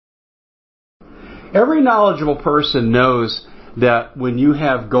Every knowledgeable person knows that when you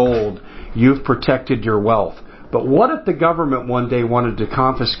have gold, you've protected your wealth. But what if the government one day wanted to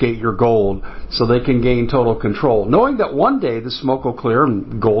confiscate your gold so they can gain total control, knowing that one day the smoke will clear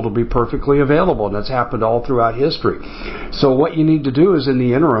and gold will be perfectly available, and that's happened all throughout history. So what you need to do is, in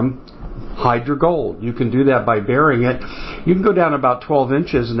the interim, hide your gold. You can do that by burying it. You can go down about 12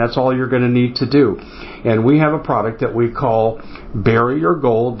 inches, and that's all you're going to need to do. And we have a product that we call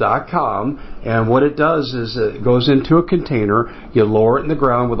buryyourgold.com, and what it does is it goes into a container. You lower it in the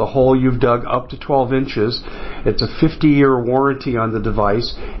ground with a hole you've dug up to 12 inches. It's a 50-year warranty on the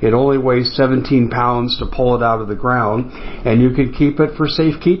device. It only weighs 17 pounds to pull it out of the ground, and you can keep it for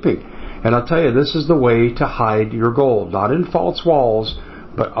safekeeping. And I'll tell you, this is the way to hide your gold. Not in false walls,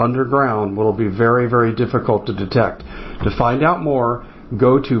 but underground, will be very, very difficult to detect. To find out more,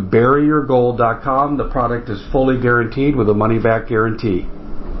 go to buryyourgold.com. The product is fully guaranteed with a money-back guarantee.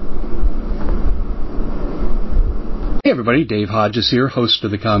 Hey everybody, Dave Hodges here, host of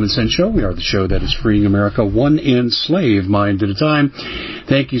The Common Sense Show. We are the show that is freeing America one enslaved mind at a time.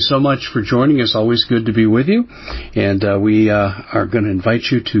 Thank you so much for joining us. Always good to be with you. And we are going to invite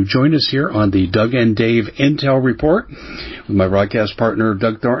you to join us here on the Doug and Dave Intel Report with my broadcast partner,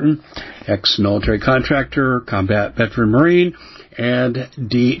 Doug Thornton, ex-military contractor, combat veteran Marine, and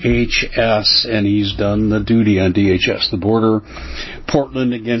DHS, and he's done the duty on DHS, the border,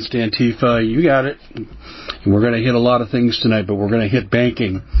 Portland against Antifa. You got it. And we're going to hit a lot of things tonight, but we're going to hit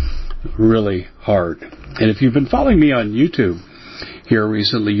banking really hard. And if you've been following me on YouTube here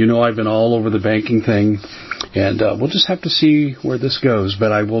recently, you know I've been all over the banking thing, and we'll just have to see where this goes.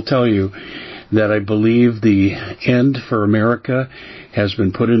 But I will tell you that I believe the end for America has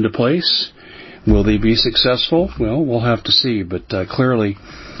been put into place. Will they be successful? Well, we'll have to see. But clearly,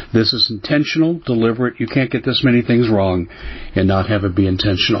 this is intentional, deliberate. You can't get this many things wrong and not have it be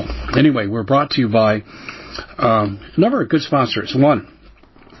intentional. Anyway, we're brought to you by a number of good sponsors. One,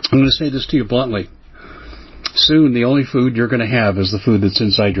 I'm going to say this to you bluntly. Soon, the only food you're going to have is the food that's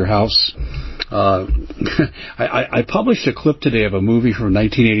inside your house. I published a clip today of a movie from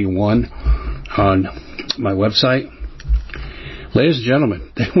 1981 on my website. Ladies and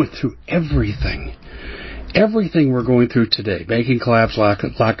gentlemen, they went through everything. Everything we're going through today. Banking collapse, lack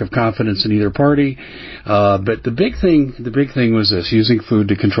of confidence in either party. But the big thing was this, using food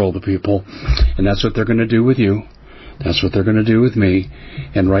to control the people. And that's what they're going to do with you. That's what they're going to do with me.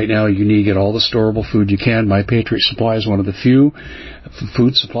 And right now, you need to get all the storable food you can. My Patriot Supply is one of the few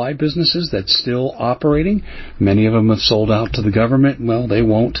food supply businesses that's still operating. Many of them have sold out to the government. Well, they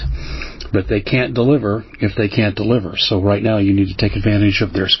won't. But they can't deliver if they can't deliver. So right now, you need to take advantage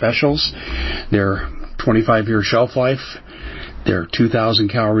of their specials. Their 25-year shelf life. They're 2,000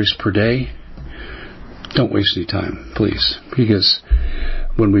 calories per day. Don't waste any time, please. Because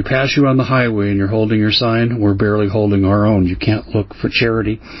when we pass you on the highway and you're holding your sign, we're barely holding our own. You can't look for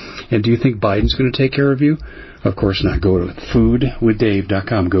charity. And do you think Biden's going to take care of you? Of course not. Go to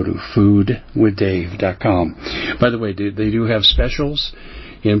foodwithdave.com. Go to foodwithdave.com. By the way, they do have specials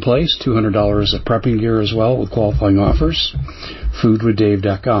in place, $200 of prepping gear as well with qualifying offers,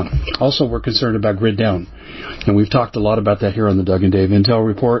 foodwithdave.com. Also, we're concerned about grid down, and we've talked a lot about that here on the Doug and Dave Intel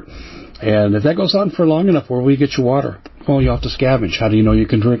Report. And if that goes on for long enough, where will you get your water? Well, you have to scavenge. How do you know you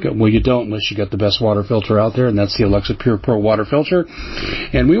can drink it? Well, you don't unless you got the best water filter out there, and that's the Alexa Pure Pro water filter.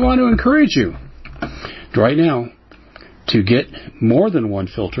 And we want to encourage you right now to get more than one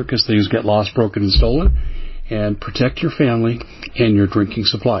filter, because things get lost, broken, and stolen, and protect your family and your drinking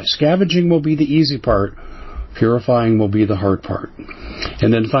supply. Scavenging will be the easy part. Purifying will be the hard part.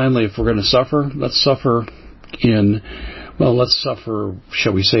 And then finally, if we're going to suffer, let's suffer,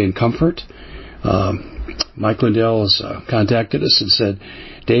 shall we say, in comfort. Mike Lindell has contacted us and said,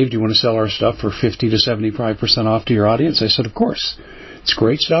 Dave, do you want to sell our stuff for 50 to 75% off to your audience? I said, of course. It's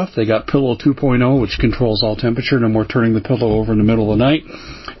great stuff. They got Pillow 2.0, which controls all temperature. No more turning the pillow over in the middle of the night.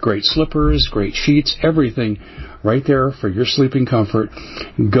 Great slippers, great sheets, everything right there for your sleeping comfort.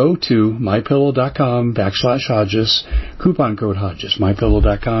 Go to mypillow.com/Hodges, coupon code Hodges.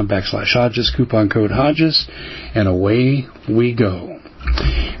 mypillow.com/Hodges, coupon code Hodges, and away we go.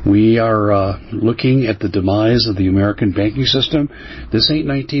 We are looking at the demise of the American banking system. This ain't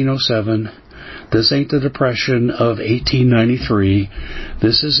 1907. This ain't the Depression of 1893.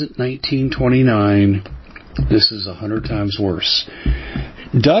 This isn't 1929. This is 100 times worse.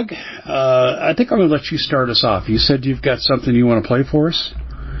 Doug, I think I'm going to let you start us off. You said you've got something you want to play for us?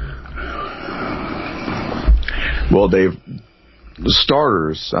 Well, Dave, the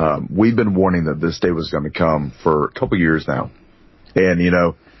starters, we've been warning that this day was going to come for a couple years now. And,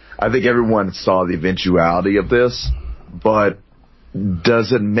 I think everyone saw the eventuality of this, but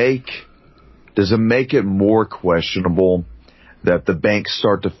does it make does it make it more questionable that the banks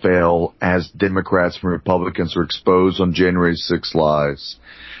start to fail as Democrats and Republicans are exposed on January 6 lies,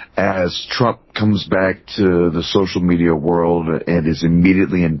 as Trump comes back to the social media world and is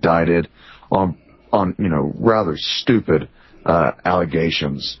immediately indicted on rather stupid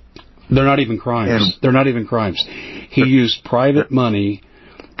allegations? They're not even crimes. They're not even crimes. He used private money,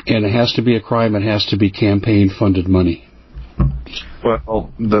 and it has to be a crime. It has to be campaign-funded money.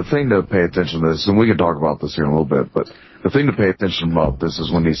 Well, the thing to pay attention to this, and we can talk about this here in a little bit, but the thing to pay attention about this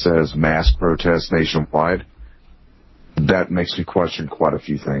is when he says mass protests nationwide. That makes me question quite a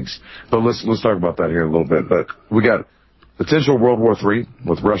few things. But let's talk about that here in a little bit. But we got potential World War III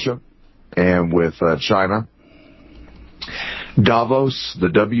with Russia and with China. Davos, the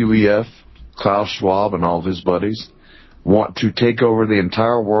WEF, Klaus Schwab and all of his buddies want to take over the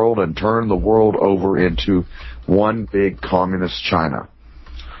entire world and turn the world over into one big communist China.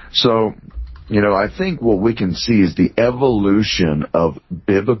 So, I think what we can see is the evolution of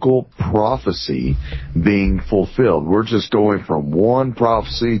biblical prophecy being fulfilled. We're just going from one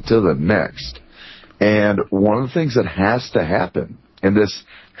prophecy to the next. And one of the things that has to happen, and this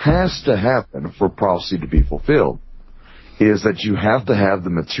has to happen for prophecy to be fulfilled, is that you have to have the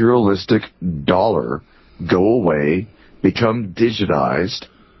materialistic dollar go away, become digitized,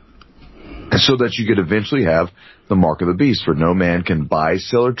 so that you could eventually have the mark of the beast, for no man can buy,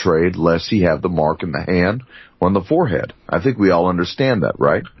 sell, or trade lest he have the mark in the hand or on the forehead. I think we all understand that,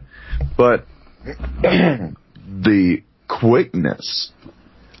 right? But the quickness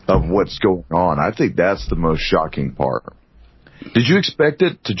of what's going on, I think that's the most shocking part. Did you expect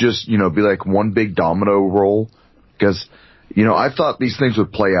it to just, be like one big domino roll? Because, I thought these things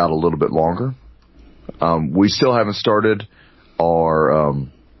would play out a little bit longer. We still haven't started our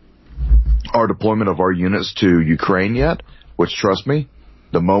deployment of our units to Ukraine yet, which, trust me,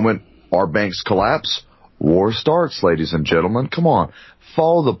 the moment our banks collapse, war starts, ladies and gentlemen. Come on.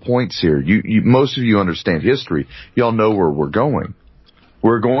 Follow the points here. Most of you understand history. Y'all know where we're going.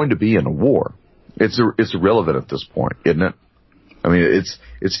 We're going to be in a war. It's irrelevant at this point, isn't it? I mean,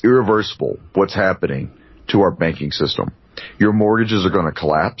 it's irreversible what's happening to our banking system. Your mortgages are going to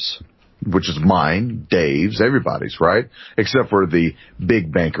collapse, which is mine, Dave's, everybody's, right? Except for the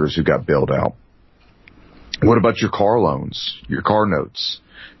big bankers who got bailed out. What about your car loans, your car notes?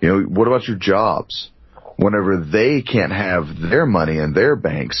 What about your jobs? Whenever they can't have their money in their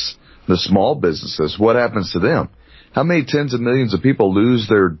banks, the small businesses, what happens to them? How many tens of millions of people lose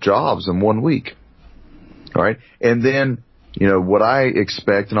their jobs in 1 week? All right. And then, what I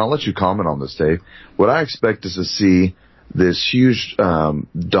expect, and I'll let you comment on this, Dave, what I expect is to see this huge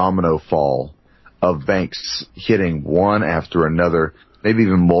domino fall of banks hitting one after another, maybe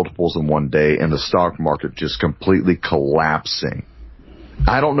even multiples in one day, and the stock market just completely collapsing.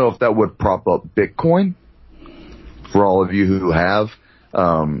 I don't know if that would prop up Bitcoin for all of you who have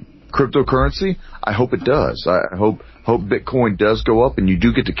cryptocurrency. I hope it does. I hope Bitcoin does go up and you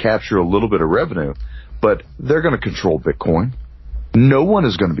do get to capture a little bit of revenue, but they're going to control Bitcoin. No one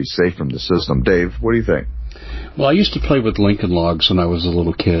is going to be safe from the system. Dave, what do you think? Well, I used to play with Lincoln Logs when I was a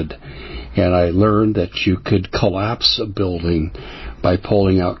little kid, and I learned that you could collapse a building by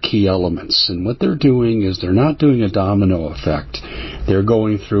pulling out key elements. And what they're doing is they're not doing a domino effect. They're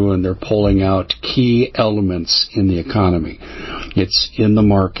going through and they're pulling out key elements in the economy. It's in the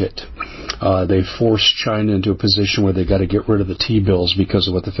market. They forced China into a position where they got to get rid of the T-bills because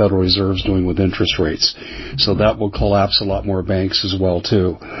of what the Federal Reserve is doing with interest rates. So that will collapse a lot more banks as well,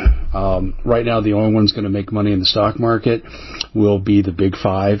 too. Right now, the only one's going to make money in the stock market will be the Big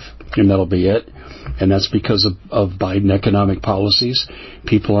Five, and that'll be it. And that's because of Biden economic policies.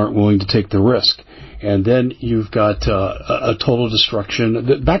 People aren't willing to take the risk. And then you've got a total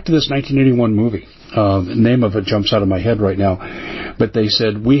destruction. Back to this 1981 movie. The name of it jumps out of my head right now. But they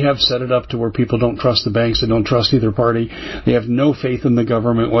said, we have set it up to where people don't trust the banks. They don't trust either party. They have no faith in the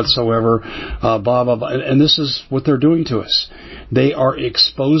government whatsoever. Blah, blah, blah. And this is what they're doing to us. They are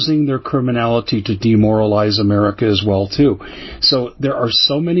exposing their criminality to demoralize America as well, too. So there are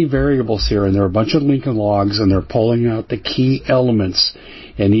so many variables here, and there are a bunch of Lincoln Logs, and they're pulling out the key elements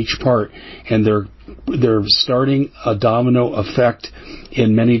in each part. And they're starting a domino effect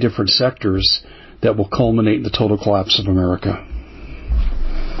in many different sectors that will culminate in the total collapse of America.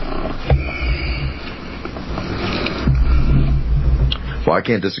 Well, I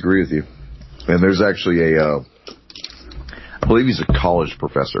can't disagree with you. And there's actually I believe he's a college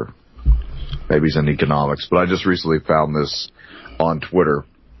professor. Maybe he's in economics, but I just recently found this on Twitter.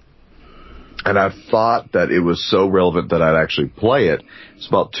 And I thought that it was so relevant that I'd actually play it. It's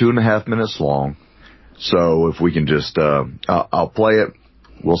about 2.5 minutes long. So if we can just, I'll play it.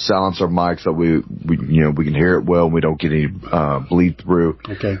 we'll silence our mics so we can hear it well and we don't get any bleed through.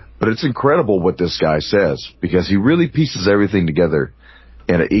 Okay. But it's incredible what this guy says, because he really pieces everything together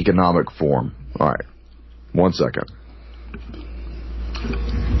in an economic form. All right. 1 second.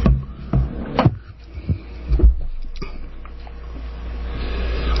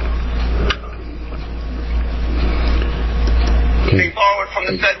 They borrow it from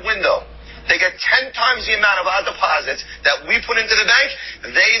the Fed window. They get 10 times the amount of our deposits that we put into the bank.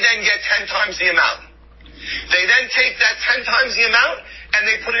 They then get 10 times the amount. They then take that 10 times the amount and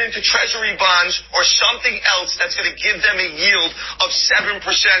they put it into treasury bonds or something else that's going to give them a yield of 7%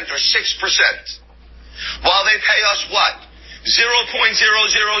 or 6%. While they pay us what? 0.0000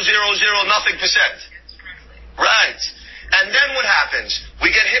 nothing percent. Right. And then what happens?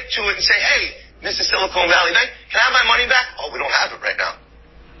 We get hip to it and say, hey, Mr. Silicon Valley Bank, can I have my money back? Oh, we don't have it right now.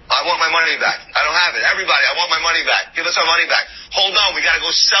 I want my money back. I don't have it. Everybody, I want my money back. Give us our money back. Hold on, we got to go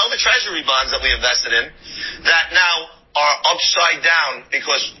sell the treasury bonds that we invested in that now are upside down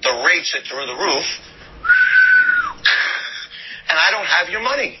because the rates are through the roof. And I don't have your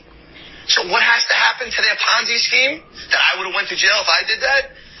money. So what has to happen to their Ponzi scheme that I would have went to jail if I did that?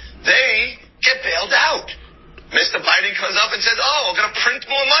 They get bailed out. Mr. Biden comes up and says, oh, we're going to print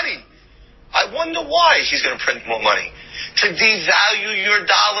more money. I wonder why he's going to print more money. To devalue your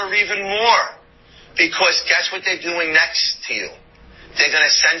dollar even more. Because guess what they're doing next to you? They're going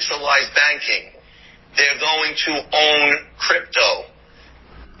to centralize banking. They're going to own crypto.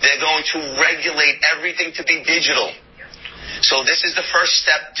 They're going to regulate everything to be digital. So this is the first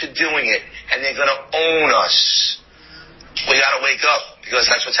step to doing it. And they're going to own us. We got to wake up because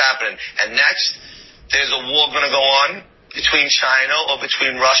that's what's happening. And next, there's a war going to go on between China or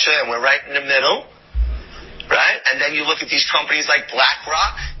between Russia, and we're right in the middle, right? And then you look at these companies like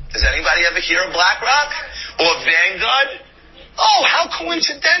BlackRock. Does anybody ever hear of BlackRock? Or Vanguard? Oh, how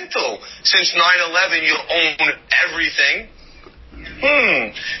coincidental. Since 9/11, you own everything.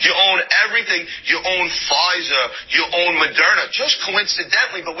 You own everything. You own Pfizer. You own Moderna. Just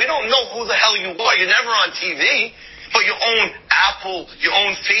coincidentally, but we don't know who the hell you are. You're never on TV. But you own Apple, you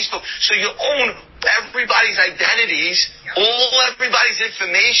own Facebook, so you own everybody's identities, everybody's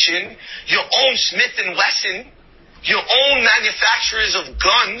information. You own Smith & Wesson. You own manufacturers of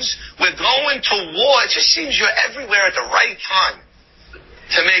guns. We're going to war. It just seems you're everywhere at the right time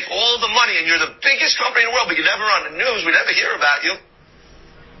to make all the money, and you're the biggest company in the world, but you're never on the news. We never hear about you.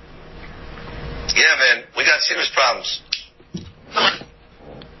 Yeah, man, we got serious problems.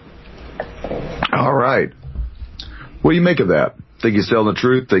 All right. What do you make of that? Think he's telling the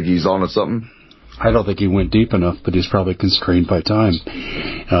truth? Think he's on to something? I don't think he went deep enough, but he's probably constrained by time.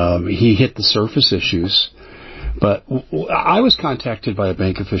 He hit the surface issues. But I was contacted by a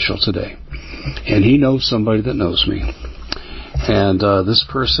bank official today, and he knows somebody that knows me. And this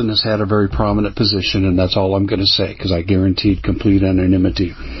person has had a very prominent position, and that's all I'm going to say, because I guaranteed complete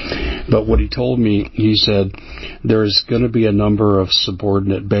anonymity. But what he told me, he said, there's going to be a number of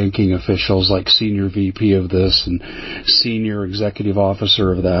subordinate banking officials, like senior VP of this and senior executive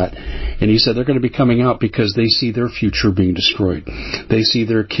officer of that. And he said they're going to be coming out because they see their future being destroyed. They see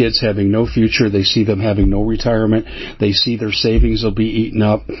their kids having no future. They see them having no retirement. They see their savings will be eaten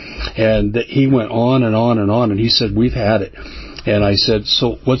up. And he went on and on and on, and he said, we've had it. And I said,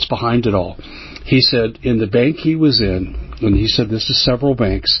 so what's behind it all? He said, in the bank he was in, and he said this is several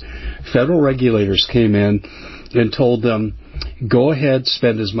banks, federal regulators came in and told them, go ahead,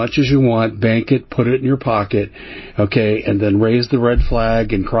 spend as much as you want, bank it, put it in your pocket, okay, and then raise the red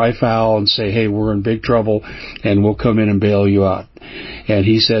flag and cry foul and say, hey, we're in big trouble, and we'll come in and bail you out. And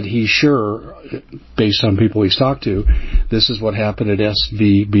he said he's sure, based on people he's talked to, this is what happened at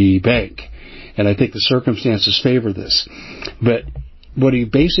SVB Bank. And I think the circumstances favor this. But what he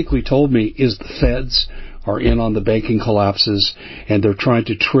basically told me is the feds are in on the banking collapses, and they're trying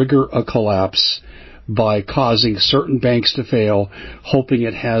to trigger a collapse by causing certain banks to fail, hoping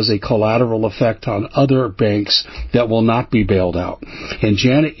it has a collateral effect on other banks that will not be bailed out. And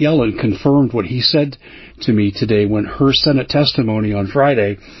Janet Yellen confirmed what he said to me today when her Senate testimony on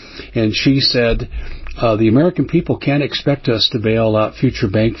Friday, and she said, the American people can't expect us to bail out future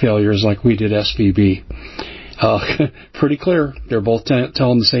bank failures like we did SVB. Pretty clear. They're both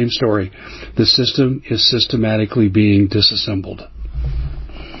telling the same story. The system is systematically being disassembled.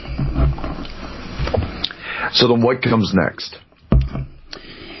 So then what comes next?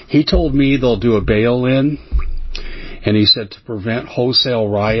 He told me they'll do a bail-in, and he said to prevent wholesale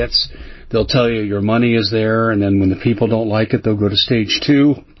riots, they'll tell you your money is there, and then when the people don't like it, they'll go to stage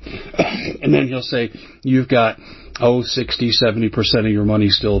 2. And then he'll say, you've got 60, 70% of your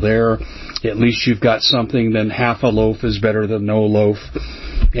money's still there. At least you've got something. Then half a loaf is better than no loaf.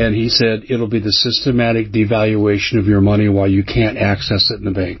 And he said it'll be the systematic devaluation of your money while you can't access it in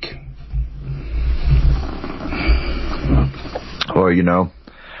the bank. Well, you know,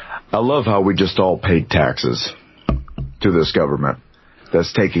 I love how we just all paid taxes to this government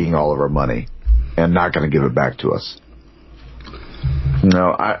that's taking all of our money and not going to give it back to us.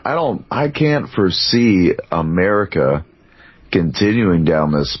 No, I can't foresee America continuing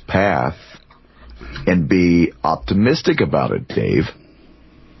down this path and be optimistic about it, Dave.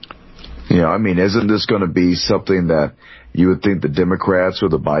 You know, I mean, isn't this going to be something that you would think the Democrats or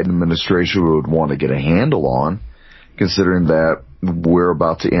the Biden administration would want to get a handle on, considering that we're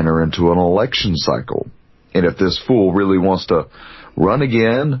about to enter into an election cycle? And if this fool really wants to run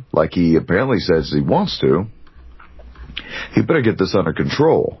again, like he apparently says he wants to, he better get this under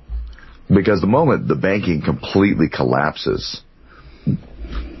control. Because the moment the banking completely collapses,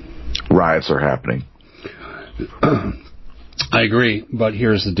 riots are happening. I agree, but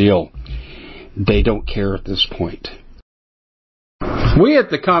here's the deal. They don't care at this point. We at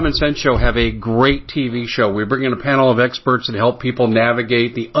the Common Sense Show have a great TV show. We bring in a panel of experts that help people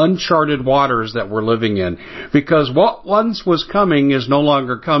navigate the uncharted waters that we're living in. Because what once was coming is no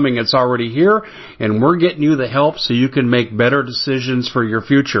longer coming. It's already here, and we're getting you the help so you can make better decisions for your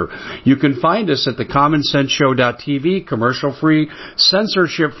future. You can find us at thecommonsenseshow.tv, commercial-free,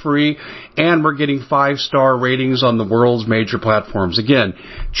 censorship-free, and we're getting 5-star ratings on the world's major platforms. Again,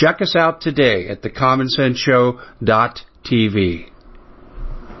 check us out today at thecommonsenseshow.tv.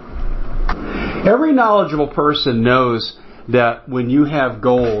 Every knowledgeable person knows that when you have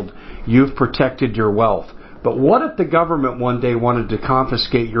gold, you've protected your wealth. But what if the government one day wanted to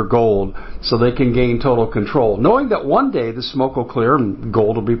confiscate your gold so they can gain total control, knowing that one day the smoke will clear and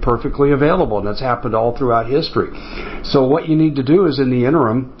gold will be perfectly available, and that's happened all throughout history. So what you need to do is, in the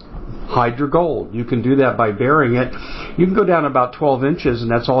interim, hide your gold. You can do that by burying it. You can go down about 12 inches, and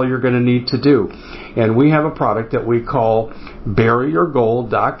that's all you're going to need to do. And we have a product that we call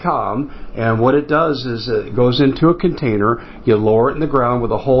buryyourgold.com, and what it does is it goes into a container. You lower it in the ground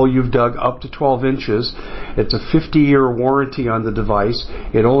with a hole you've dug up to 12 inches. It's a 50-year warranty on the device.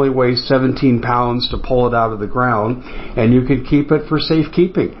 It only weighs 17 pounds to pull it out of the ground, and you can keep it for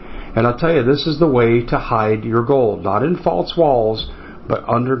safekeeping. And I'll tell you, this is the way to hide your gold. Not in false walls, but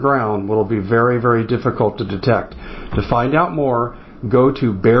underground will be very, very difficult to detect. To find out more, go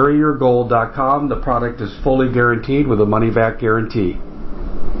to buryyourgold.com. The product is fully guaranteed with a money-back guarantee.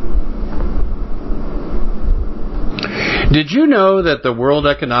 Did you know that the World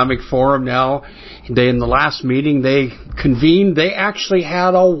Economic Forum now, in the last meeting they convened, they actually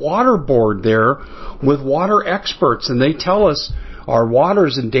had a water board there with water experts, and they tell us our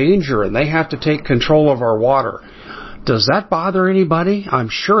water's in danger and they have to take control of our water. Does that bother anybody? I'm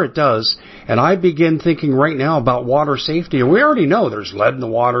sure it does. And I begin thinking right now about water safety. And we already know there's lead in the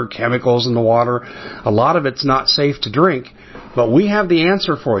water, chemicals in the water. A lot of it's not safe to drink. But we have the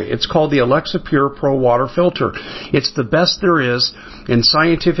answer for you. It's called the Alexa Pure Pro Water Filter. It's the best there is, and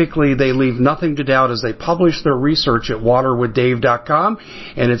scientifically they leave nothing to doubt as they publish their research at waterwithdave.com,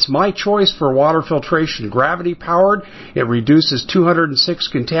 and it's my choice for water filtration. Gravity powered, it reduces 206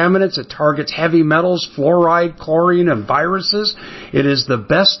 contaminants, it targets heavy metals, fluoride, chlorine, and viruses. It is the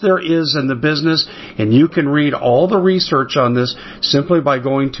best there is in the business, and you can read all the research on this simply by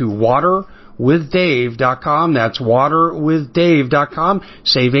going to waterwithdave.com. That's waterwithdave.com.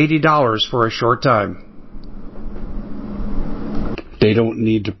 Save $80 for a short time. They don't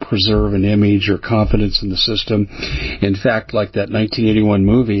need to preserve an image or confidence in the system. In fact, like that 1981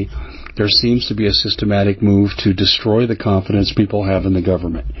 movie, there seems to be a systematic move to destroy the confidence people have in the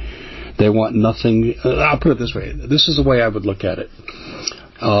government. They want nothing. I'll put it this way. This is the way I would look at it.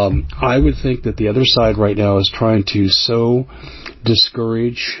 I would think that the other side right now is trying to so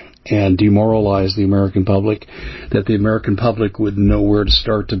discourage and demoralize the American public that the American public would know where to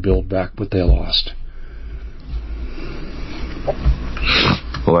start to build back what they lost.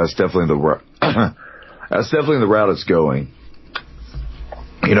 Well, that's definitely the route it's going.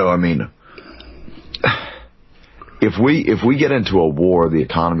 You know, I mean, if we get into a war, the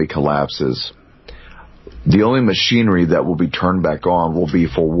economy collapses, the only machinery that will be turned back on will be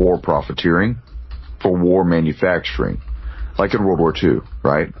for war profiteering, for war manufacturing, like in World War II,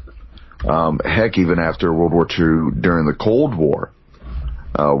 right? Heck, even after World War II, during the Cold War,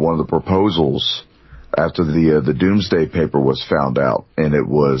 one of the proposals after the Doomsday Paper was found out and it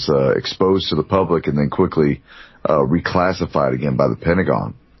was exposed to the public and then quickly reclassified again by the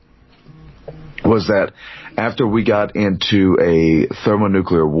Pentagon, was that after we got into a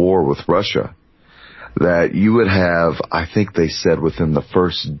thermonuclear war with Russia, that you would have, I think they said within the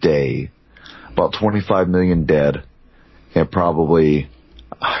first day, about 25 million dead, and probably,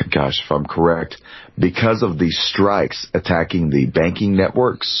 gosh, if I'm correct, because of these strikes attacking the banking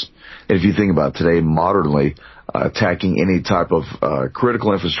networks. And if you think about it today, modernly, attacking any type of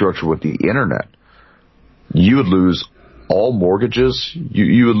critical infrastructure with the internet, you would lose all mortgages,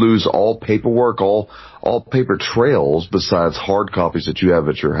 you would lose all paperwork, all paper trails besides hard copies that you have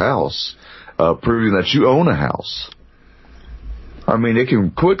at your house, proving that you own a house. I mean, it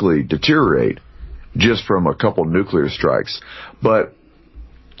can quickly deteriorate just from a couple nuclear strikes. But,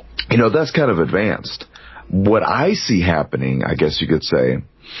 you know, that's kind of advanced. What I see happening, I guess you could say,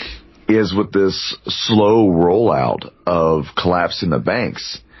 is with this slow rollout of collapsing the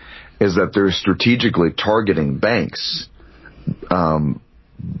banks, is that they're strategically targeting banks.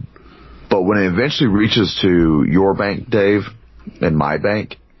 But when it eventually reaches to your bank, Dave, and my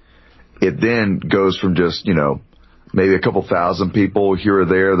bank, it then goes from just, you know, maybe a couple thousand people here or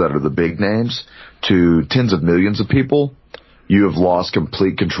there that are the big names to tens of millions of people. You have lost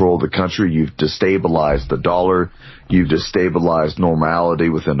complete control of the country. You've destabilized the dollar. You've destabilized normality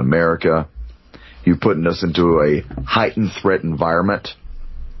within America. You've put us into a heightened threat environment.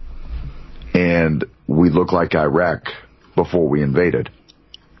 And we look like Iraq before we invaded.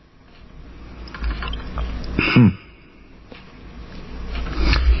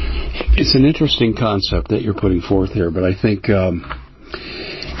 It's an interesting concept that you're putting forth here, but I think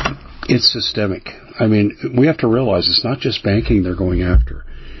it's systemic. I mean, we have to realize it's not just banking they're going after.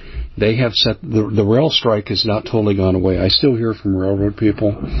 They have set the rail strike has not totally gone away. I still hear from railroad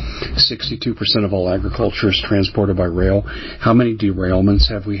people 62% of all agriculture is transported by rail. How many derailments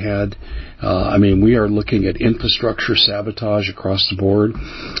have we had? I mean, we are looking at infrastructure sabotage across the board.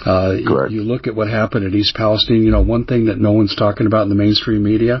 You look at what happened at East Palestine. You know, one thing that no one's talking about in the mainstream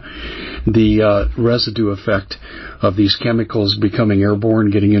media, the residue effect of these chemicals becoming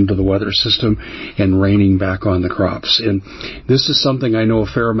airborne, getting into the weather system, and raining back on the crops. And this is something I know a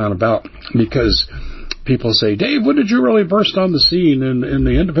fair amount about because people say, Dave, when did you really burst on the scene in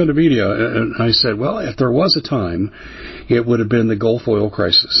the independent media? And I said, well, if there was a time, it would have been the Gulf oil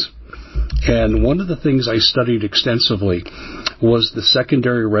crisis. And one of the things I studied extensively was the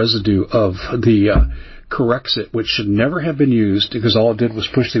secondary residue of the Corexit, which should never have been used because all it did was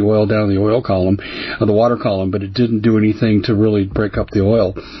push the oil down the oil column, or the water column, but it didn't do anything to really break up the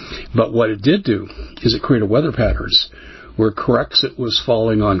oil. But what it did do is it created weather patterns where Corexit was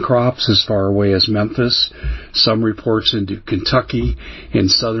falling on crops as far away as Memphis, some reports into Kentucky, in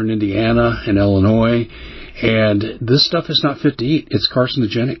southern Indiana, and Illinois. And this stuff is not fit to eat. It's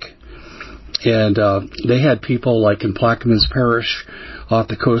carcinogenic. And they had people like in Plaquemines Parish off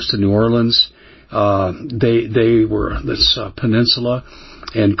the coast of New Orleans. They were this peninsula,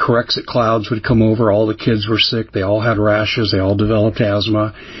 and Corexit clouds would come over. All the kids were sick. They all had rashes. They all developed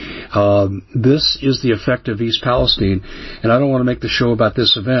asthma. This is the effect of East Palestine. And I don't want to make the show about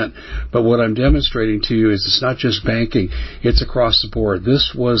this event, but what I'm demonstrating to you is it's not just banking. It's across the board.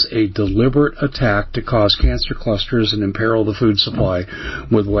 This was a deliberate attack to cause cancer clusters and imperil the food supply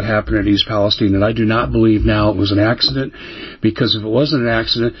with what happened at East Palestine. And I do not believe now it was an accident, because if it wasn't an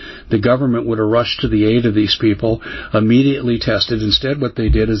accident, the government would have rushed to the aid of these people, immediately tested. Instead, what they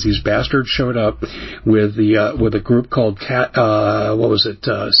did is these bastards showed up with a group called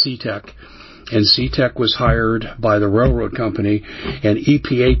CTEC, and CTEC was hired by the railroad company, and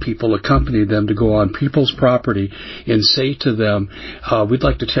EPA people accompanied them to go on people's property and say to them, we'd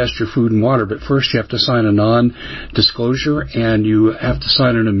like to test your food and water, but first you have to sign a non-disclosure and you have to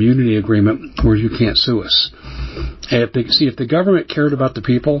sign an immunity agreement where you can't sue us. And if the government cared about the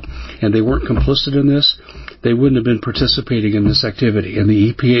people and they weren't complicit in this, they wouldn't have been participating in this activity. And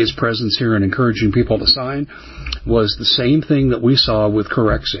the EPA's presence here and encouraging people to sign was the same thing that we saw with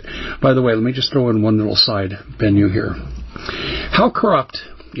Corexit. By the way, let me just throw in one little side menu here. How corrupt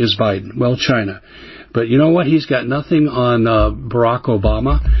is Biden? Well, China. But you know what? He's got nothing on Barack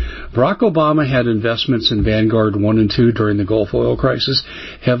Obama. Barack Obama had investments in Vanguard 1 and 2 during the Gulf oil crisis,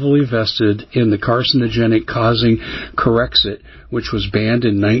 heavily vested in the carcinogenic causing Corexit, which was banned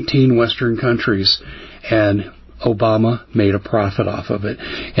in 19 Western countries. And Obama made a profit off of it.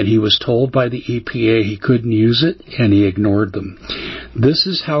 And he was told by the EPA he couldn't use it, and he ignored them. This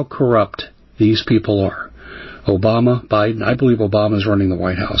is how corrupt these people are. Obama, Biden, I believe Obama's running the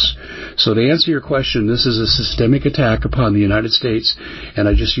White House. So to answer your question, this is a systemic attack upon the United States, and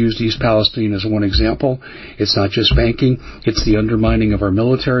I just used East Palestine as one example. It's not just banking, it's the undermining of our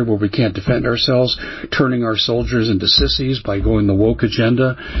military where we can't defend ourselves, turning our soldiers into sissies by going the woke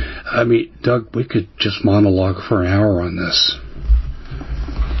agenda. I mean, Doug, we could just monologue for an hour on this.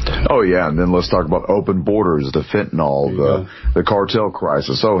 Oh, yeah, and then let's talk about open borders, the fentanyl, the cartel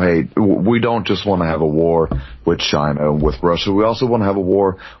crisis. Oh, hey, we don't just want to have a war with China and with Russia. We also want to have a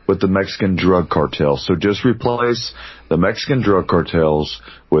war with the Mexican drug cartels. So just replace the Mexican drug cartels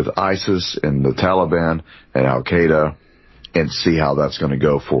with ISIS and the Taliban and Al-Qaeda and see how that's going to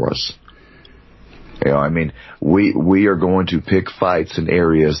go for us. You know, I mean, we are going to pick fights in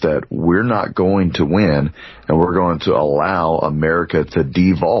areas that we're not going to win, and we're going to allow America to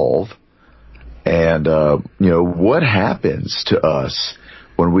devolve. And, you know, what happens to us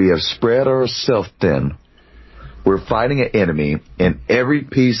when we have spread ourselves thin? We're fighting an enemy in every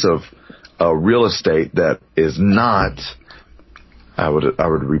piece of real estate that is not, I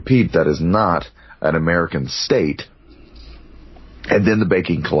would repeat, that is not an American state. And then the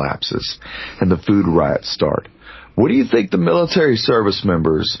banking collapses and the food riots start. What do you think the military service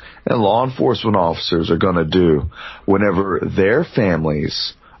members and law enforcement officers are going to do whenever their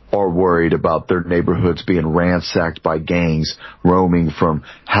families are worried about their neighborhoods being ransacked by gangs roaming from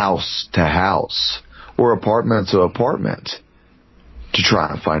house to house or apartment to apartment to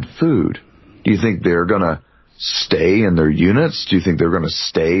try and find food? Do you think they're going to stay in their units? Do you think they're going to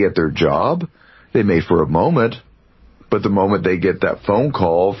stay at their job? They may for a moment. But the moment they get that phone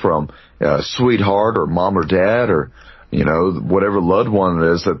call from a sweetheart or mom or dad or, you know, whatever loved one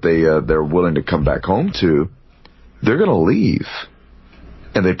it is that they're willing to come back home to, they're going to leave.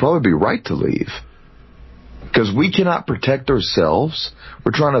 And they'd probably be right to leave. Because we cannot protect ourselves.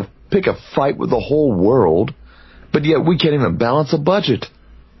 We're trying to pick a fight with the whole world, but yet we can't even balance a budget.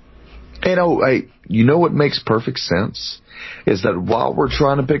 And you know what makes perfect sense? Is that while we're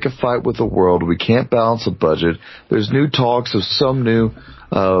trying to pick a fight with the world, we can't balance a budget. There's new talks of some new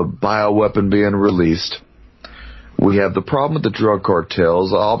bioweapon being released. We have the problem with the drug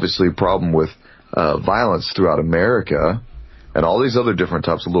cartels, obviously a problem with violence throughout America, and all these other different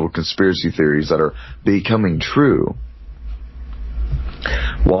types of little conspiracy theories that are becoming true.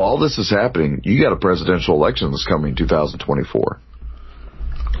 While all this is happening, you got a presidential election that's coming in 2024.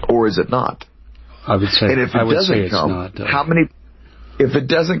 Or is it not? I would say, and if it doesn't come, it's not. If it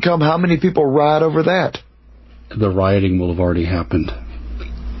doesn't come, how many people riot over that? The rioting will have already happened.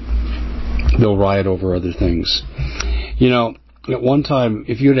 They'll riot over other things. You know, at one time,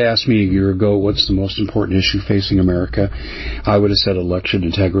 if you had asked me a year ago what's the most important issue facing America, I would have said election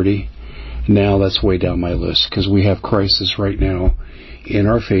integrity. Now that's way down my list because we have crisis right now in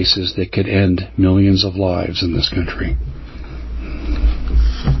our faces that could end millions of lives in this country.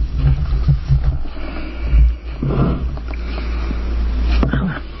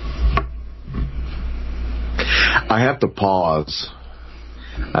 I have to pause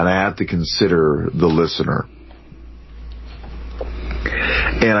and I have to consider the listener.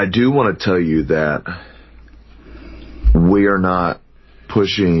 And I do want to tell you that we are not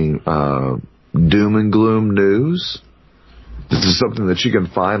pushing doom and gloom news. This is something that you can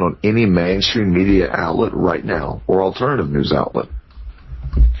find on any mainstream media outlet right now or alternative news outlet.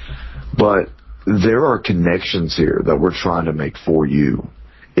 But there are connections here that we're trying to make for you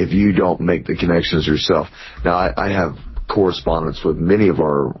if you don't make the connections yourself. Now, I have correspondence with many of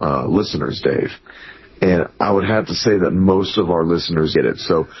our listeners, Dave, and I would have to say that most of our listeners get it.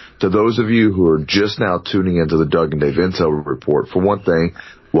 So to those of you who are just now tuning into the Doug and Dave Intel Report, for one thing,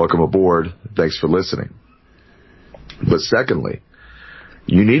 welcome aboard. Thanks for listening. But secondly,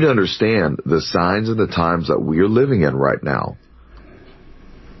 you need to understand the signs and the times that we are living in right now.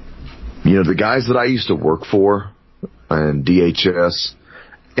 You know, the guys that I used to work for and DHS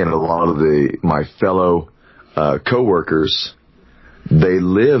and a lot of my fellow coworkers, they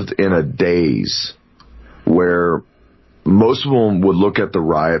lived in a daze where most of them would look at the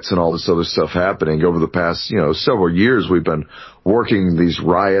riots and all this other stuff happening over the past, several years. We've been working these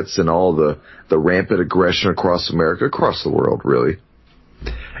riots and all the rampant aggression across America, across the world, really.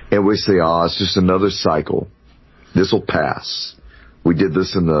 And we say, it's just another cycle. This will pass. We did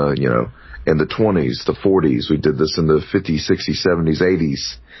this in the 20s, the 40s. We did this in the 50s, 60s, 70s,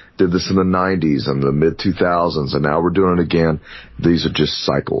 80s. Did this in the 90s and the mid-2000s, and now we're doing it again. These are just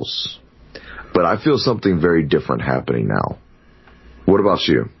cycles. But I feel something very different happening now. What about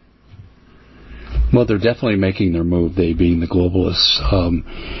you? Well, they're definitely making their move, they being the globalists.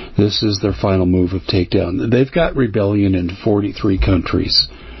 This is their final move of takedown. They've got rebellion in 43 countries.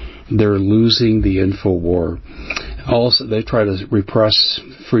 They're losing the info war. Also, they try to repress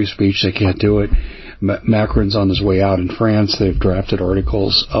free speech. They can't do it. Macron's on his way out in France. They've drafted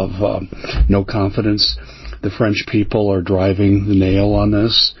articles of no confidence. The French people are driving the nail on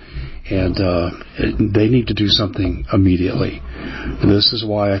this, and they need to do something immediately. And this is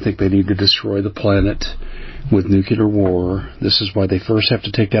why I think they need to destroy the planet with nuclear war. This is why they first have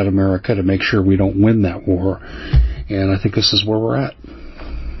to take down America to make sure we don't win that war. And I think this is where we're at.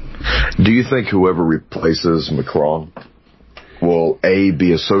 Do you think whoever replaces Macron will, A,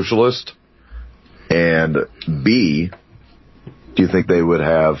 be a socialist, and B, do you think they would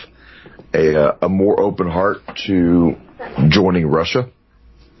have a more open heart to joining Russia?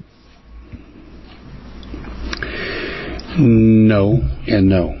 No and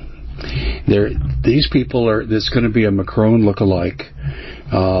no. These people there's going to be a Macron look-alike.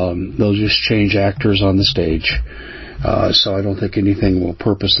 They'll just change actors on the stage. So I don't think anything will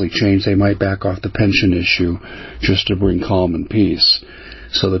purposely change. They might back off the pension issue just to bring calm and peace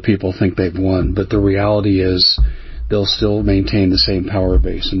so that people think they've won. But the reality is they'll still maintain the same power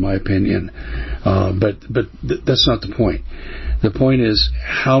base, in my opinion. But that's not the point. The point is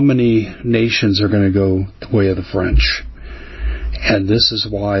how many nations are going to go the way of the French. And this is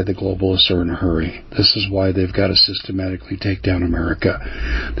why the globalists are in a hurry. This is why they've got to systematically take down America.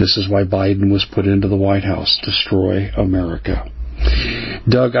 This is why Biden was put into the White House, destroy America.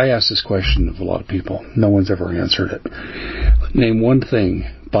 Doug, I asked this question of a lot of people. No one's ever answered it. Name one thing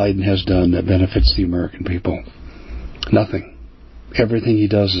Biden has done that benefits the American people. Nothing. Everything he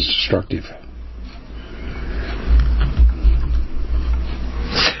does is destructive.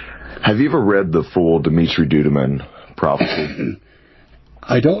 Have you ever read the full Dimitri Duduman prophecy?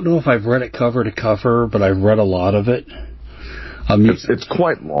 I don't know if I've read it cover to cover, but I've read a lot of it. It's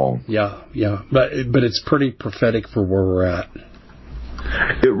quite long. Yeah, but it's pretty prophetic for where we're at.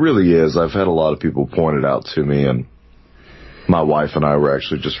 It really is. I've had a lot of people point it out to me, and my wife and I were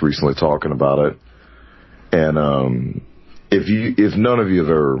actually just recently talking about it. And if none of you have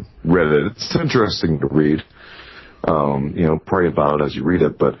ever read it, it's interesting to read. Pray about it as you read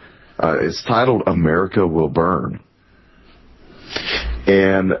it. But it's titled "America Will Burn."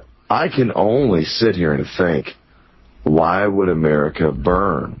 And I can only sit here and think, why would America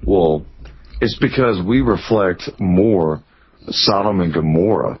burn? Well, it's because we reflect more Sodom and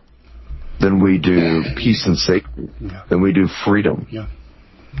Gomorrah than we do peace and safety, than we do freedom. Yeah.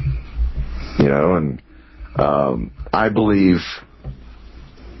 And I believe,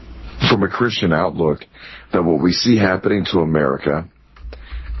 from a Christian outlook, that what we see happening to America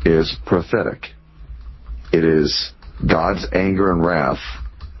is prophetic. It is God's anger and wrath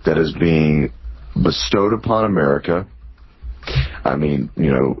that is being bestowed upon America. I mean,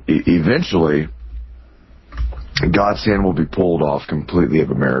 eventually God's hand will be pulled off completely of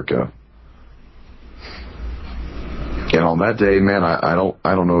America. And on that day, man, I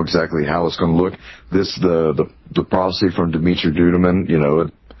don't know exactly how it's going to look. The prophecy from Dimitri Duduman,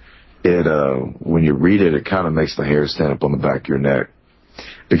 when you read it, it kind of makes the hair stand up on the back of your neck,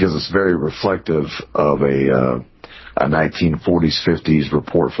 because it's very reflective of a 1940s, 50s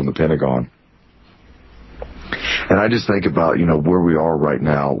report from the Pentagon. And I just think about, where we are right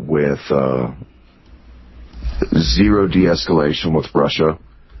now with zero de-escalation with Russia.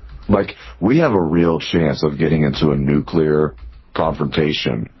 Like, we have a real chance of getting into a nuclear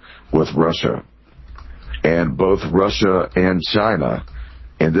confrontation with Russia. And both Russia and China,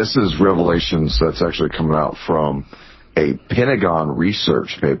 and this is revelations that's actually coming out from a Pentagon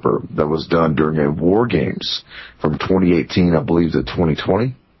research paper that was done during a war games from 2018, I believe, to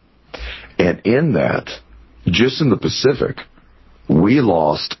 2020. And in that, just in the Pacific, we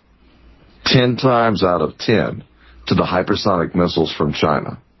lost 10 times out of 10 to the hypersonic missiles from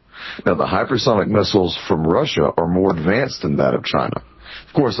China. Now, the hypersonic missiles from Russia are more advanced than that of China.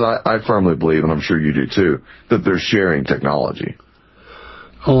 Of course, I firmly believe, and I'm sure you do too, that they're sharing technology.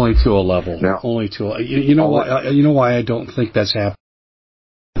 Only to a level. Now, you know why I don't think that's happening?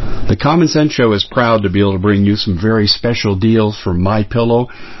 The Common Sense Show is proud to be able to bring you some very special deals from MyPillow.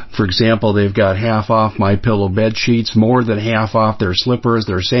 For example, they've got half off MyPillow bed sheets, more than half off their slippers,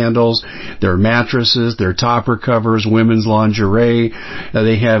 their sandals, their mattresses, their topper covers, women's lingerie.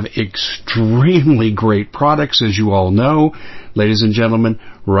 They have extremely great products, as you all know. Ladies and gentlemen,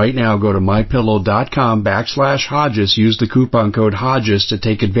 right now go to mypillow.com/Hodges. Use the coupon code Hodges to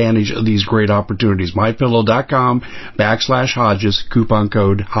take advantage of these great opportunities. mypillow.com/Hodges, coupon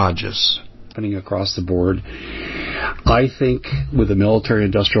code Hodges. Happening across the board. I think with the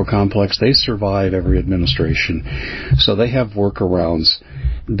military-industrial complex, they survive every administration. So they have workarounds.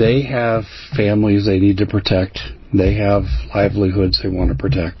 They have families they need to protect. They have livelihoods they want to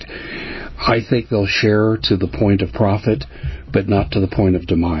protect. I think they'll share to the point of profit, but not to the point of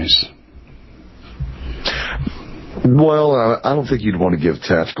demise. Well, I don't think you'd want to give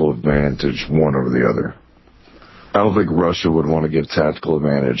tactical advantage one over the other. I don't think Russia would want to give tactical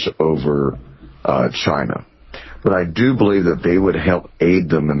advantage over China. But I do believe that they would help aid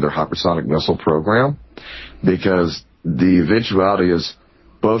them in their hypersonic missile program, because the eventuality is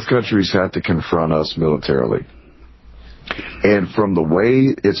both countries have to confront us militarily. And from the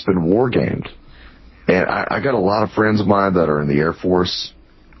way it's been war gamed, and I got a lot of friends of mine that are in the Air Force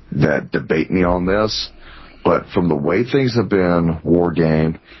that debate me on this, but from the way things have been war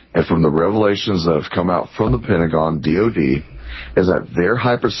gamed and from the revelations that have come out from the Pentagon, DOD, is that their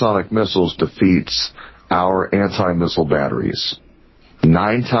hypersonic missiles defeats our anti-missile batteries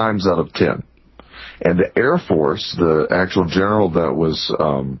 9 times out of 10. And the Air Force, the actual general that was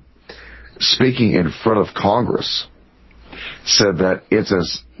speaking in front of Congress, said that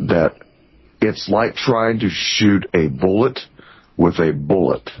it's like trying to shoot a bullet with a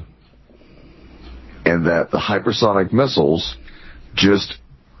bullet, and that the hypersonic missiles just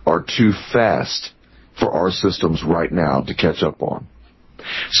are too fast for our systems right now to catch up on.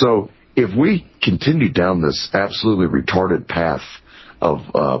 So if we continue down this absolutely retarded path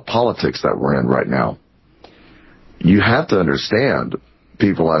of politics that we're in right now, you have to understand,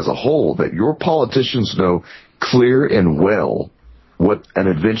 people as a whole, that your politicians know clear and well what an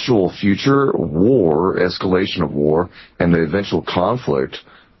eventual future war, escalation of war, and the eventual conflict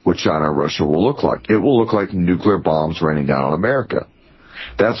with China and Russia will look like. It will look like nuclear bombs raining down on America.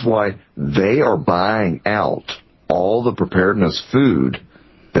 That's why they are buying out all the preparedness food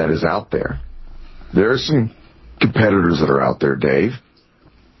that is out there. There are some competitors that are out there, Dave,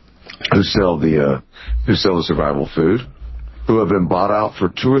 who sell the survival food, who have been bought out for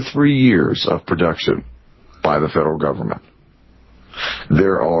 2 or 3 years of production by the federal government.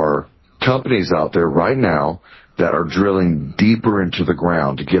 There are companies out there right now that are drilling deeper into the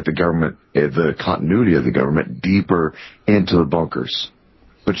ground to get the government, the continuity of the government, deeper into the bunkers.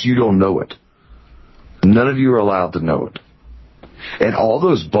 But you don't know it. None of you are allowed to know it. And all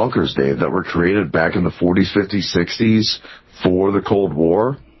those bunkers, Dave, that were created back in the 40s, 50s, 60s for the Cold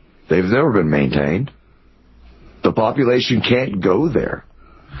War, they've never been maintained. The population can't go there.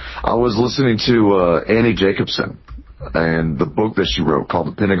 I was listening to Annie Jacobson and the book that she wrote called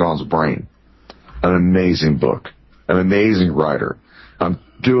The Pentagon's Brain. An amazing book. An amazing writer. I'm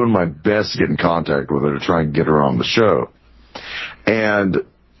doing my best to get in contact with her to try and get her on the show. And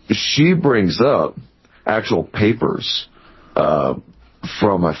she brings up actual papers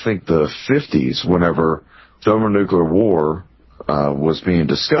from, I think, the 50s, whenever thermonuclear war was being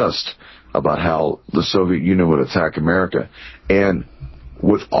discussed, about how the Soviet Union would attack America. And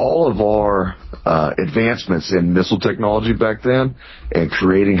with all of our advancements in missile technology back then and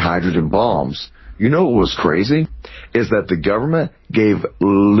creating hydrogen bombs, you know what was crazy? Is that the government gave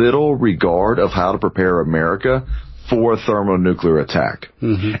little regard of how to prepare America for a thermonuclear attack.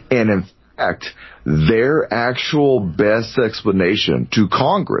 Mm-hmm. And in fact, their actual best explanation to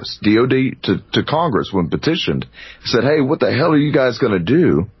Congress, DOD to Congress when petitioned, said, hey, what the hell are you guys going to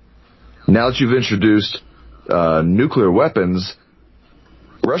do now that you've introduced nuclear weapons?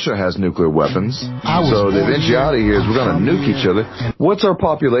 Russia has nuclear weapons, so the eventuality here is we're going to nuke each other. What's our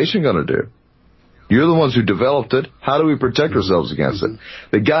population going to do? You're the ones who developed it. How do we protect ourselves against it?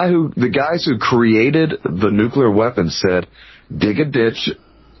 The guys who created the nuclear weapons said, dig a ditch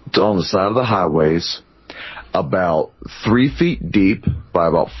on the side of the highways about 3 feet deep by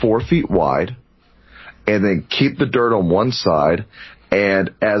about 4 feet wide, and then keep the dirt on one side.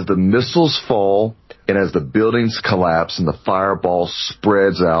 And as the missiles fall and as the buildings collapse and the fireball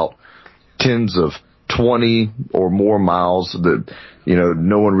spreads out tens of 20 or more miles, that, you know,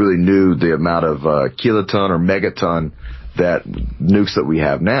 no one really knew the amount of kiloton or megaton that nukes that we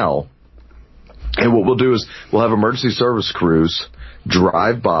have now. And what we'll do is we'll have emergency service crews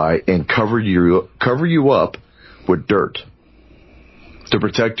drive by and cover you up with dirt to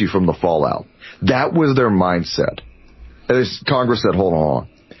protect you from the fallout. That was their mindset. And Congress said, hold on.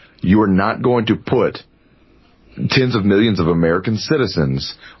 You are not going to put tens of millions of American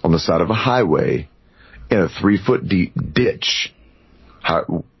citizens on the side of a highway in a 3-foot deep ditch.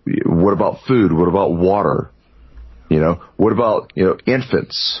 What about food? What about water? What about,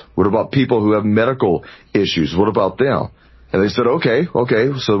 infants? What about people who have medical issues? What about them? And they said, okay,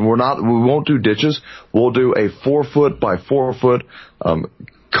 so we won't do ditches. We'll do a 4-foot by 4-foot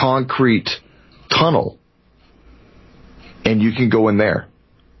concrete tunnel, and you can go in there.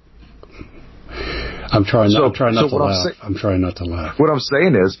 I'm trying not to laugh. I'm trying not to laugh. What I'm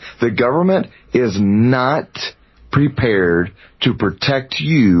saying is the government is not prepared to protect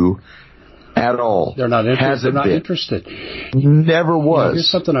you at all. They're not interested. Never was. Here's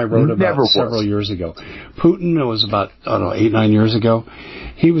something I wrote about several years ago. Putin, it was about, 8-9 years ago.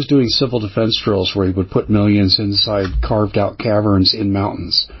 He was doing civil defense drills where he would put millions inside carved out caverns in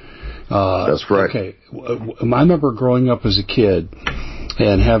mountains. That's right. Okay. I remember growing up as a kid,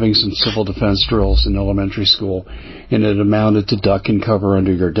 and having some civil defense drills in elementary school, and it amounted to duck and cover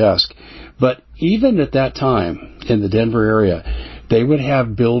under your desk. But even at that time, in the Denver area, they would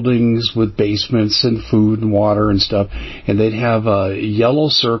have buildings with basements and food and water and stuff, and they'd have a yellow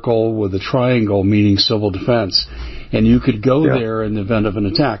circle with a triangle meaning civil defense, and you could go there in the event of an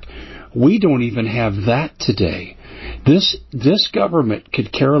attack. We don't even have that today. This government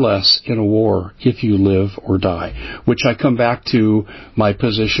could care less in a war if you live or die, which I come back to my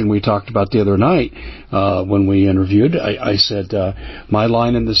position we talked about the other night when we interviewed. I said my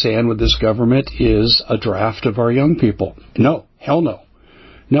line in the sand with this government is a draft of our young people. No, hell no.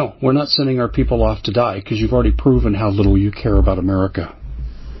 No, we're not sending our people off to die because you've already proven how little you care about America.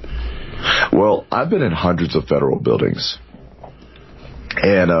 Well, I've been in hundreds of federal buildings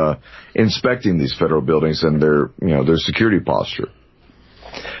and inspecting these federal buildings and their security posture.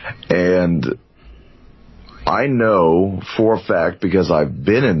 And I know for a fact, because I've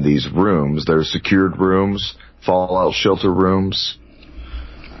been in these rooms, they're secured rooms, fallout shelter rooms.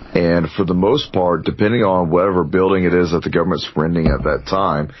 And for the most part, depending on whatever building it is that the government's renting at that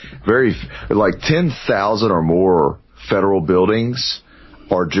time, like 10,000 or more federal buildings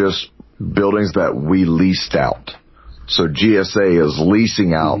are just buildings that we leased out. So GSA is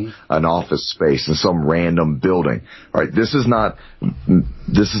leasing out an office space in some random building. All right, this is not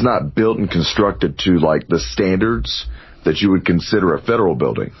built and constructed to like the standards that you would consider a federal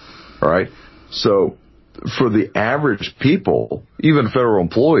building. All right, so for the average people, even federal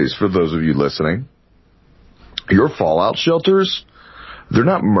employees, for those of you listening, your fallout shelters, they're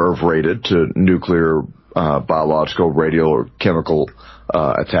not MERV rated to nuclear, biological, radio, or chemical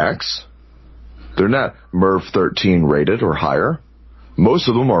attacks. They're not MERV 13 rated or higher. Most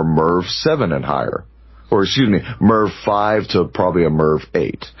of them are MERV 7 and higher. Or excuse me, MERV 5 to probably a MERV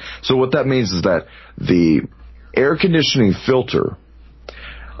 8. So what that means is that the air conditioning filter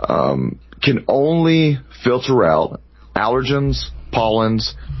can only filter out allergens,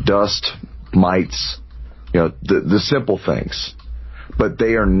 pollens, dust, mites, the simple things. But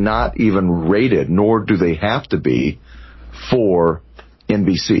they are not even rated, nor do they have to be, for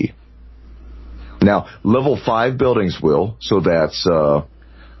NBC. Now, level 5 buildings will, so that's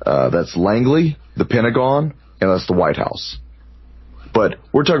Langley, the Pentagon, and that's the White House. But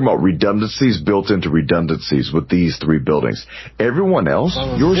we're talking about redundancies built into redundancies with these 3 buildings. Everyone else,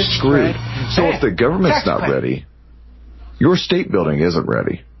 you're screwed. So if the government's not ready, your state building isn't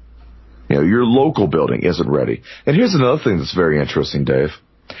ready. Your local building isn't ready. And here's another thing that's very interesting, Dave.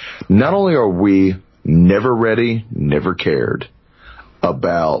 Not only are we never ready, never cared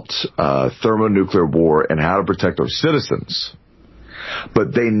about thermonuclear war and how to protect our citizens,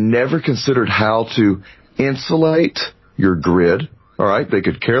 but they never considered how to insulate your grid. All right, they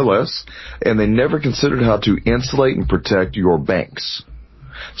could care less, and they never considered how to insulate and protect your banks.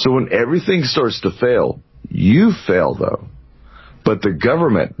 So when everything starts to fail, you fail though, but the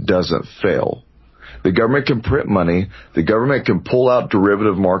government doesn't fail. The government can print money. The government can pull out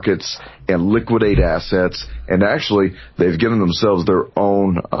derivative markets and liquidate assets. And actually, they've given themselves their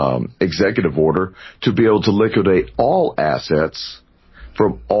own executive order to be able to liquidate all assets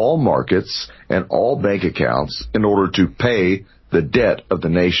from all markets and all bank accounts in order to pay the debt of the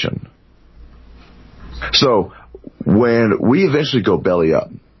nation. So when we eventually go belly up,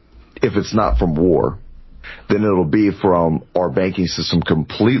 if it's not from war, then it'll be from our banking system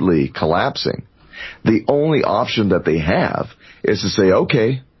completely collapsing. The only option that they have is to say,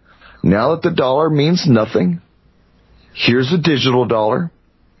 okay, now that the dollar means nothing, here's a digital dollar.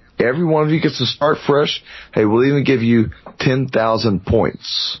 Every one of you gets to start fresh. Hey, we'll even give you 10,000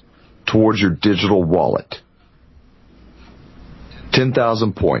 points towards your digital wallet.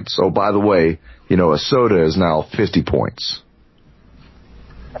 10,000 points. Oh, by the way, a soda is now 50 points.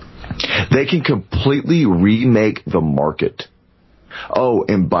 They can completely remake the market. Oh,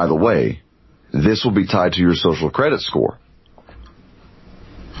 and by the way, this will be tied to your social credit score.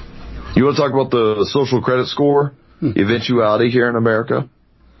 You want to talk about the social credit score eventuality here in America?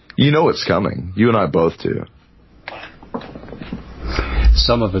 You know it's coming. You and I both do.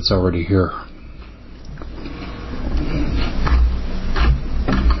 Some of it's already here.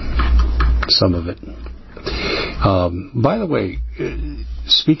 Some of it. By the way,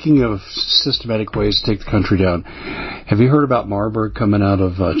 speaking of systematic ways to take the country down, have you heard about Marburg coming out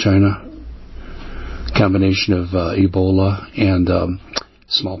of China? Combination of Ebola and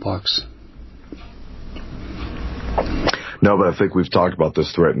smallpox. No, but I think we've talked about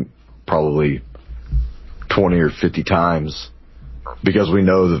this threat probably 20 or 50 times because we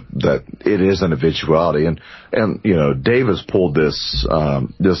know that it is an eventuality. And Dave has pulled this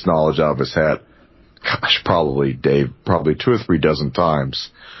knowledge out of his hat probably, Dave, probably 2 or 3 dozen times.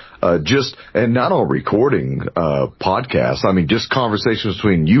 And not on recording, podcasts. I mean, just conversations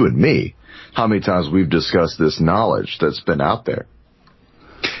between you and me. How many times we've discussed this knowledge that's been out there.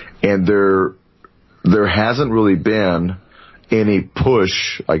 And there hasn't really been any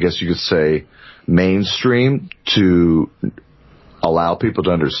push, I guess you could say, mainstream to allow people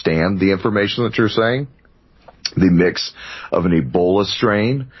to understand the information that you're saying. The mix of an Ebola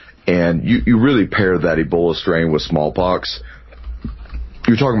strain, and you really pair that Ebola strain with smallpox.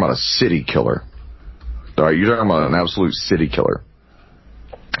 You're talking about a city killer. All right, you're talking about an absolute city killer.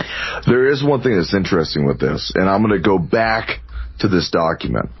 There is one thing that's interesting with this, and I'm going to go back to this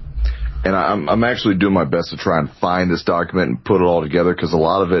document. And I'm actually doing my best to try and find this document and put it all together, because a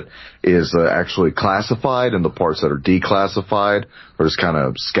lot of it is actually classified, and the parts that are declassified are just kind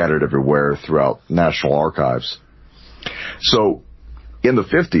of scattered everywhere throughout national archives. So, in the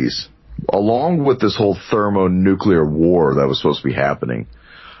 50s, along with this whole thermonuclear war that was supposed to be happening,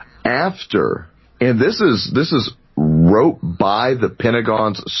 after, and this is wrote by the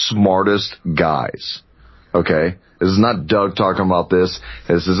Pentagon's smartest guys, okay? This is not Doug talking about this.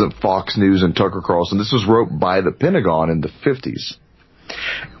 This isn't Fox News and Tucker Carlson. This was wrote by the Pentagon in the 50s.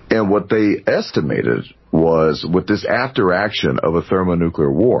 And what they estimated was, with this after action of a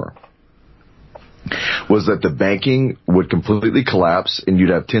thermonuclear war, was that the banking would completely collapse and you'd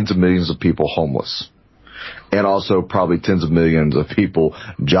have tens of millions of people homeless. And also probably tens of millions of people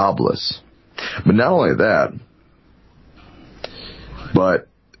jobless. But not only that, but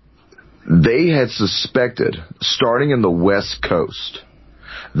they had suspected, starting in the West Coast,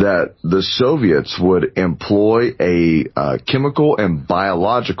 that the Soviets would employ a chemical and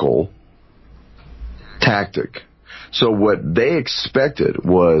biological tactic. So what they expected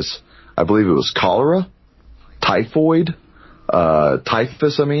was, I believe it was cholera, typhus,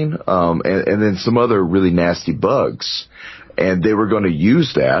 and then some other really nasty bugs. And they were going to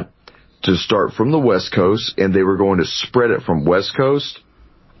use that to start from the West Coast, and they were going to spread it from West Coast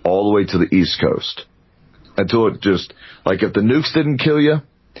all the way to the East Coast, until it just, like, if the nukes didn't kill you,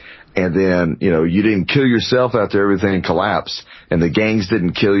 and then, you didn't kill yourself after everything collapsed, and the gangs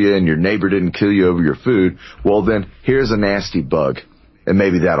didn't kill you, and your neighbor didn't kill you over your food, well then, here's a nasty bug, and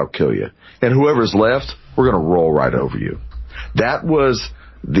maybe that'll kill you. And whoever's left, we're going to roll right over you. That was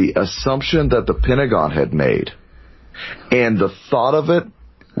the assumption that the Pentagon had made. And the thought of it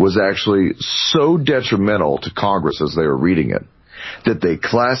was actually so detrimental to Congress as they were reading it, that they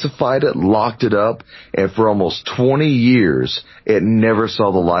classified it, locked it up, and for almost 20 years, it never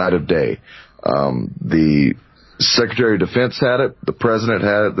saw the light of day. The Secretary of Defense had it, the President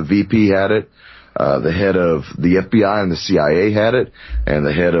had it, the VP had it, the head of the FBI and the CIA had it, and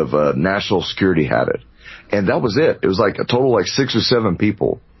the head of National Security had it. And that was it. It was like a total like 6 or 7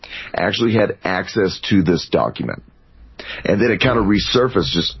 people actually had access to this document. And then it kind of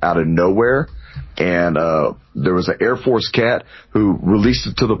resurfaced just out of nowhere. And there was an Air Force cat who released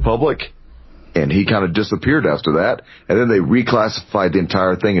it to the public, and he kind of disappeared after that. And then they reclassified the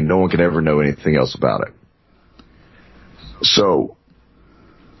entire thing, and no one could ever know anything else about it. So,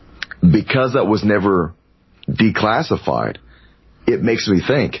 because that was never declassified, it makes me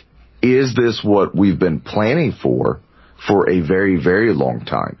think, is this what we've been planning for a very, very long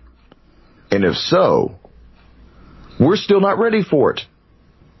time? And if so, we're still not ready for it.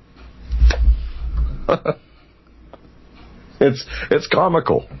 It's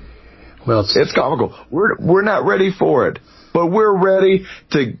comical. Well, it's comical. We're not ready for it, but we're ready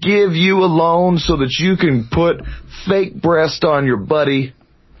to give you a loan so that you can put fake breast on your buddy,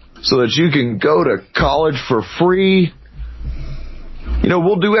 so that you can go to college for free.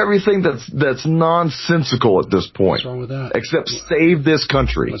 We'll do everything that's nonsensical at this point. What's wrong with that? Except save this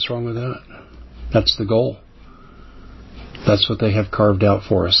country. What's wrong with that? That's the goal. That's what they have carved out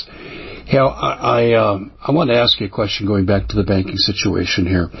for us. I want to ask you a question going back to the banking situation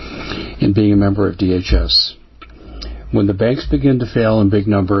here and being a member of DHS. When the banks begin to fail in big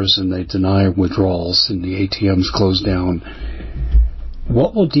numbers and they deny withdrawals and the ATMs close down,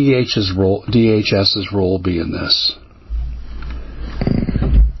 what will DHS's role be in this?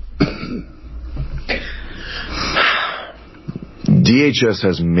 DHS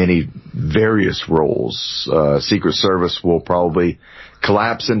has many various roles. Secret Service will probably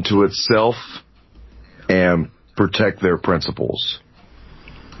collapse into itself and protect their principles.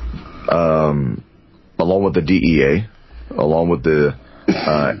 Along with the DEA, along with the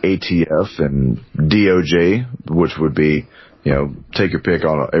ATF and DOJ, which would be, take your pick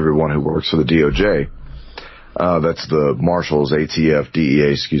on everyone who works for the DOJ. That's the Marshals, ATF,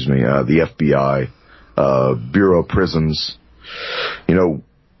 DEA, the FBI, Bureau of Prisons.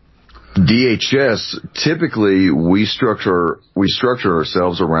 DHS, typically we structure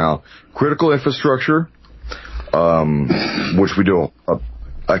ourselves around critical infrastructure, which we do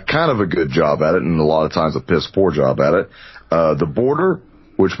a kind of a good job at it, and a lot of times a piss poor job at it. The border,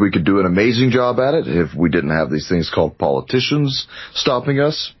 which we could do an amazing job at it if we didn't have these things called politicians stopping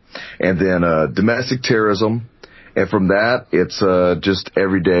us. And then domestic terrorism. And from that, it's just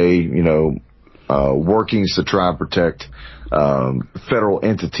everyday, workings to try and protect federal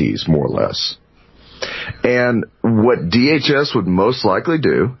entities, more or less. And what DHS would most likely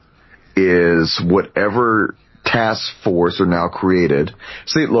do is whatever task force are now created.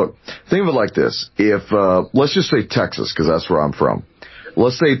 See, look, think of it like this. If, let's just say Texas, because that's where I'm from.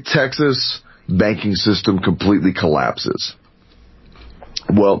 Let's say Texas banking system completely collapses.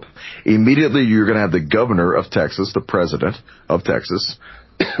 Well, immediately you're going to have the governor of Texas, the president of Texas,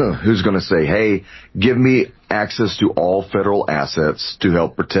 who's going to say, hey, give me access to all federal assets to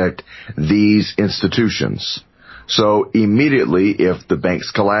help protect these institutions. So immediately, if the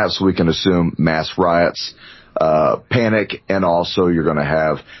banks collapse, we can assume mass riots, panic, and also you're going to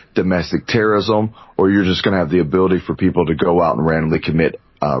have domestic terrorism, or you're just going to have the ability for people to go out and randomly commit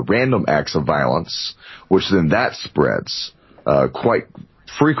random acts of violence, which then that spreads quite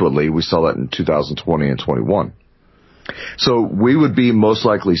frequently. We saw that in 2020 and 21. So we would be most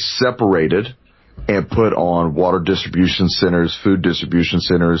likely separated and put on water distribution centers, food distribution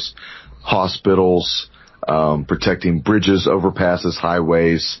centers, hospitals, protecting bridges, overpasses,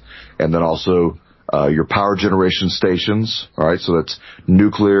 highways, and then also your power generation stations. All right, so that's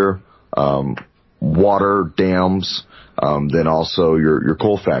nuclear, water, dams, then also your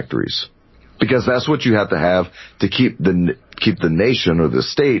coal factories. Because that's what you have to keep the nation or the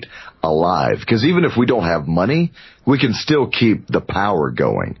state alive. Because even if we don't have money, we can still keep the power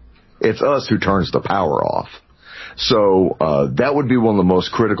going. It's us who turns the power off. So that would be one of the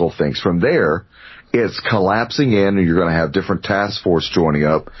most critical things. From there, it's collapsing in, and you're going to have different task force joining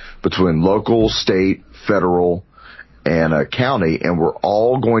up between local, state, federal, and county, and we're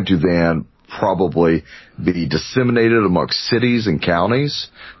all going to then probably be disseminated amongst cities and counties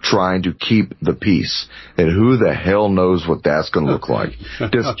trying to keep the peace. And who the hell knows what that's going to look like?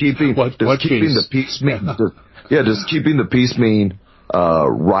 Does keeping the peace mean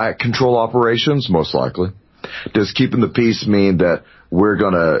riot control operations? Most likely. Does keeping the peace mean that we're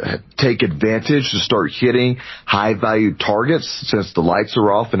going to take advantage to start hitting high-value targets since the lights are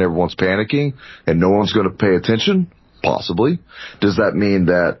off and everyone's panicking and no one's going to pay attention? Possibly. Does that mean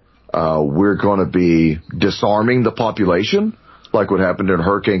that we're going to be disarming the population like what happened in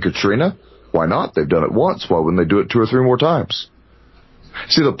Hurricane Katrina? Why not? They've done it once. Why wouldn't they do it 2 or 3 more times?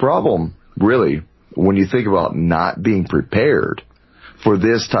 See, the problem, really, when you think about not being prepared for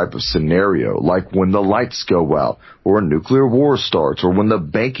this type of scenario, like when the lights go out, or a nuclear war starts, or when the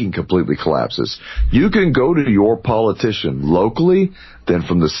banking completely collapses, you can go to your politician locally, then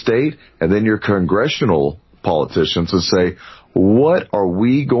from the state, and then your congressional politicians and say, what are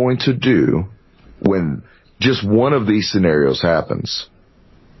we going to do when just one of these scenarios happens?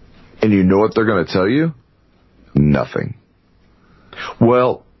 And you know what they're going to tell you? Nothing.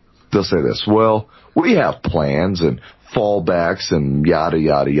 Well, they'll say this, well, we have plans and fallbacks and yada,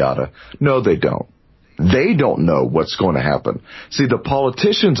 yada, yada. No, they don't. They don't know what's going to happen. See, the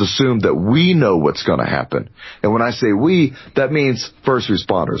politicians assume that we know what's going to happen. And when I say we, that means first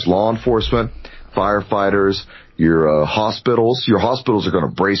responders, law enforcement, firefighters, your hospitals. Your hospitals are going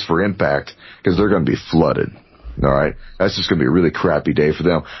to brace for impact because they're going to be flooded. All right? That's just going to be a really crappy day for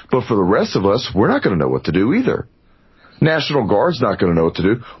them. But for the rest of us, we're not going to know what to do either. National Guard's not going to know what to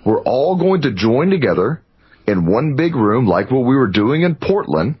do. We're all going to join together in one big room like what we were doing in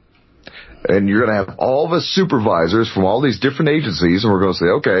Portland. And you're going to have all of us supervisors from all these different agencies, and we're going to say,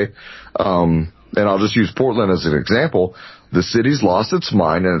 okay, and I'll just use Portland as an example. The city's lost its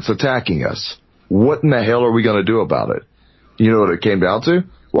mind and it's attacking us. What in the hell are we going to do about it? You know what it came down to?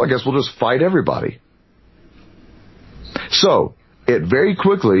 Well, I guess we'll just fight everybody. So it very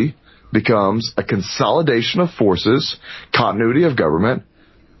quickly becomes a consolidation of forces, continuity of government.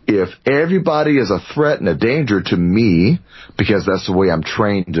 If everybody is a threat and a danger to me, because that's the way I'm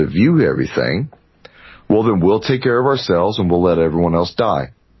trained to view everything, well, then we'll take care of ourselves and we'll let everyone else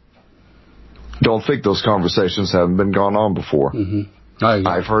die. Don't think those conversations haven't been gone on before. Mm-hmm.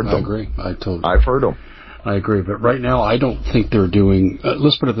 I've heard them. I agree. I've heard them. I agree. But right now, I don't think they're doing,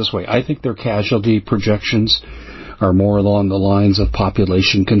 let's put it this way. I think their casualty projections are more along the lines of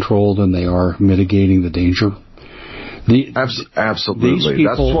population control than they are mitigating the danger. Absolutely.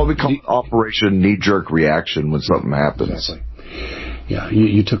 That's what we call Operation Knee-Jerk Reaction when something happens. Exactly. Yeah,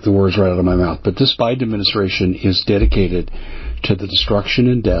 you took the words right out of my mouth. But this Biden administration is dedicated to the destruction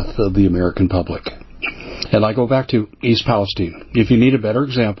and death of the American public. And I go back to East Palestine. If you need a better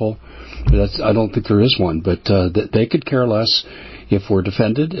example, I don't think there is one, but they could care less if we're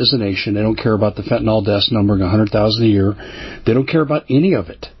defended as a nation. They don't care about the fentanyl deaths numbering 100,000 a year. They don't care about any of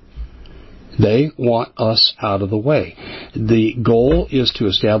it. They want us out of the way. The goal is to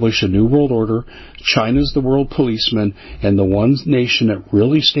establish a new world order. China's the world policeman, and the one nation that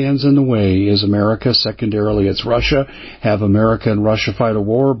really stands in the way is America. Secondarily, it's Russia. Have America and Russia fight a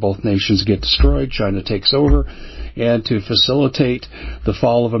war. Both nations get destroyed. China takes over. And to facilitate the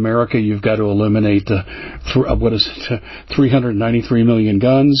fall of America, you've got to eliminate 393 million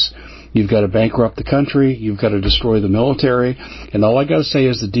guns. You've got to bankrupt the country. You've got to destroy the military. And all I got to say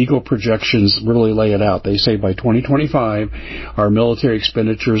is the Deagle projections really lay it out. They say by 2025, our military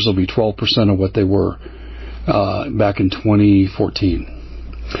expenditures will be 12% of what they were back in 2014.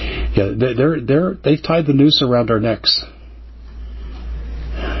 Yeah, they've tied the noose around our necks.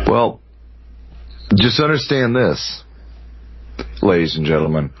 Well, just understand this, ladies and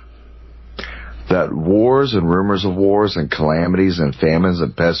gentlemen, that wars and rumors of wars and calamities and famines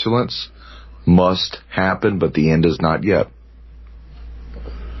and pestilence must happen, but the end is not yet.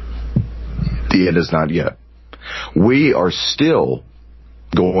 The end is not yet. We are still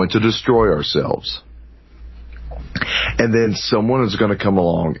going to destroy ourselves. And then someone is going to come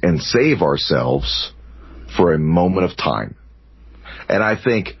along and save ourselves for a moment of time. And I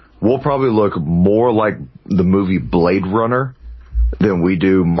think we'll probably look more like the movie Blade Runner than we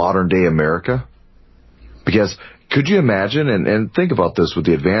do modern day America. Because could you imagine, and think about this with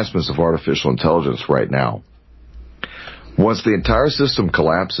the advancements of artificial intelligence right now, once the entire system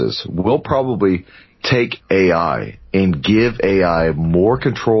collapses, we'll probably take AI and give AI more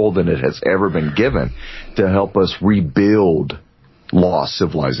control than it has ever been given to help us rebuild lost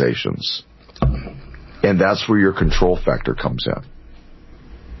civilizations. And that's where your control factor comes in.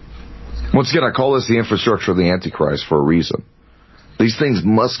 Once again, I call this the infrastructure of the Antichrist for a reason. These things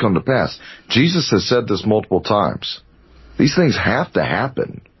must come to pass. Jesus has said this multiple times. These things have to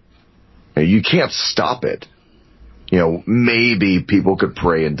happen. You can't stop it. Maybe people could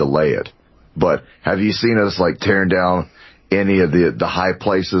pray and delay it. But have you seen us tearing down any of the high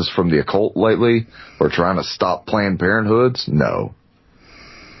places from the occult lately? Or trying to stop Planned Parenthoods? No.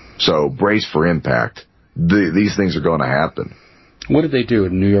 So brace for impact. These things are going to happen. What did they do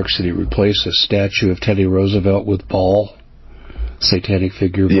in New York City? Replace a statue of Teddy Roosevelt with Baal? Satanic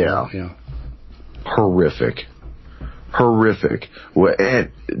figure. Yeah. Horrific. Well,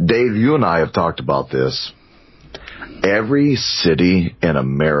 and Dave, you and I have talked about this. Every city in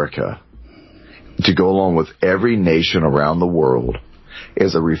America, to go along with every nation around the world,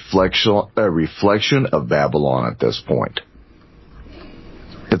 is a reflection of Babylon at this point.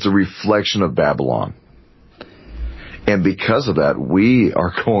 It's a reflection of Babylon. And because of that, we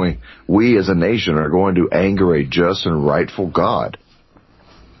as a nation are going to anger a just and rightful God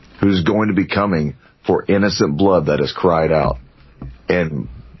who's going to be coming for innocent blood that has cried out. And,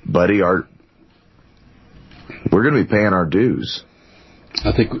 buddy, we're going to be paying our dues.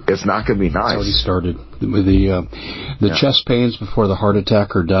 I think it's not going to be nice. It's already started. The chest pains before the heart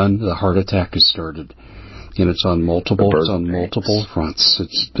attack are done. The heart attack has started. And it's on multiple fronts.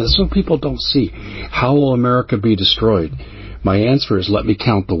 That's what people don't see. How will America be destroyed? My answer is let me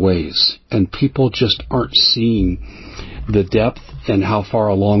count the ways. And people just aren't seeing the depth and how far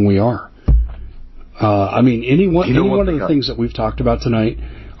along we are. Any one of the things that we've talked about tonight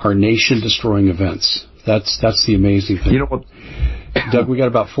are nation-destroying events. That's the amazing thing. You know what? Doug, we got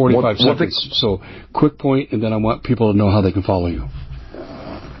about 45 seconds. So quick point, and then I want people to know how they can follow you.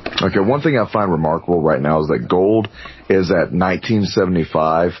 Okay, one thing I find remarkable right now is that gold is at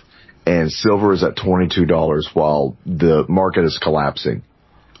 $19.75 and silver is at $22 while the market is collapsing.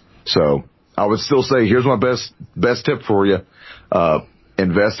 So I would still say, here's my best tip for you.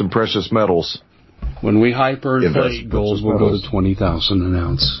 Invest in precious metals. When we hyperinflate, gold will go to $20,000 an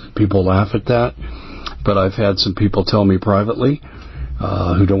ounce. People laugh at that, but I've had some people tell me privately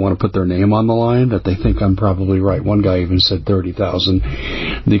who don't want to put their name on the line that they think I'm probably right. One guy even said 30,000.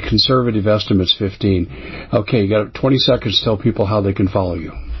 The conservative estimate's 15. Okay, you got 20 seconds to tell people how they can follow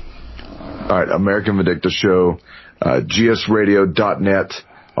you. All right, American Vindicta Show, gsradio.net,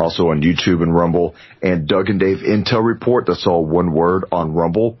 also on YouTube and Rumble, and Doug and Dave Intel Report. That's all one word on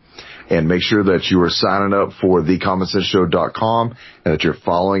Rumble. And make sure that you are signing up for thecommonsenseshow.com and that you're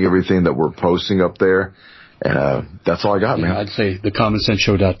following everything that we're posting up there. And that's all I got, man. I'd say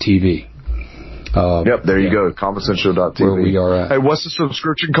thecommonsenseshow.tv. There you go, commonsenseshow.tv. Where we are at. Hey, what's the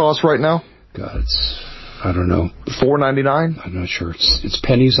subscription cost right now? God, it's I don't know. $4.99? I'm not sure. It's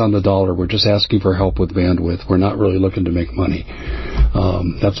pennies on the dollar. We're just asking for help with bandwidth. We're not really looking to make money.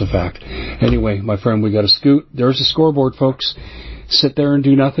 That's a fact. Anyway, my friend, we got to scoot. There's a scoreboard, folks. Sit there and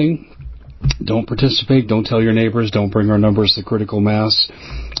do nothing. Don't participate. Don't tell your neighbors. Don't bring our numbers to critical mass.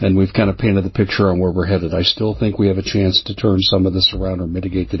 And we've kind of painted the picture on where we're headed. I still think we have a chance to turn some of this around or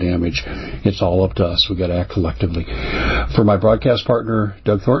mitigate the damage. It's all up to us. We've got to act collectively. For my broadcast partner,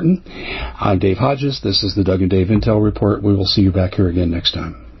 Doug Thornton, I'm Dave Hodges. This is the Doug and Dave Intel Report. We will see you back here again next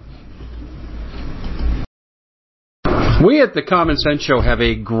time. We at the Common Sense Show have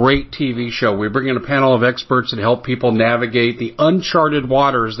a great TV show. We bring in a panel of experts that help people navigate the uncharted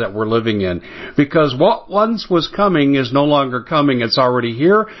waters that we're living in. Because what once was coming is no longer coming. It's already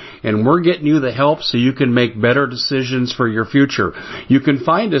here, and we're getting you the help so you can make better decisions for your future. You can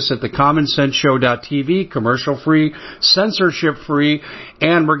find us at thecommonsenseshow.tv, commercial-free, censorship-free,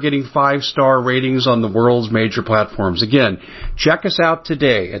 and we're getting 5-star ratings on the world's major platforms. Again, check us out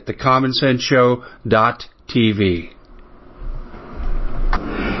today at thecommonsenseshow.tv.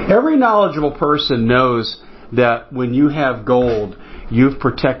 Every knowledgeable person knows that when you have gold, you've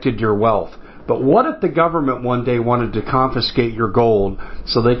protected your wealth. But what if the government one day wanted to confiscate your gold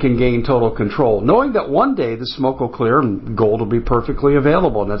so they can gain total control, knowing that one day the smoke will clear and gold will be perfectly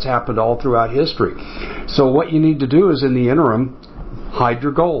available, and that's happened all throughout history. So what you need to do is, in the interim, hide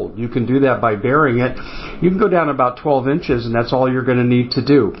your gold. You can do that by burying it. You can go down about 12 inches, and that's all you're going to need to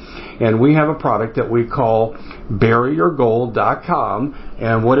do. And we have a product that we call buryyourgold.com,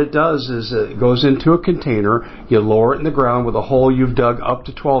 and what it does is it goes into a container. You lower it in the ground with a hole you've dug up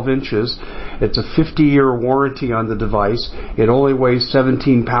to 12 inches. It's a 50-year warranty on the device. It only weighs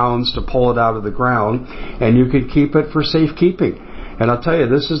 17 pounds to pull it out of the ground, and you can keep it for safekeeping. And I'll tell you,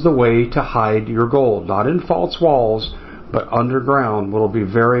 this is the way to hide your gold, not in false walls, but underground. Will be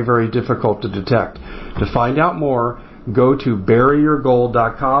very, very difficult to detect. To find out more, go to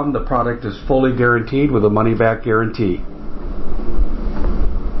buryyourgold.com. The product is fully guaranteed with a money-back guarantee.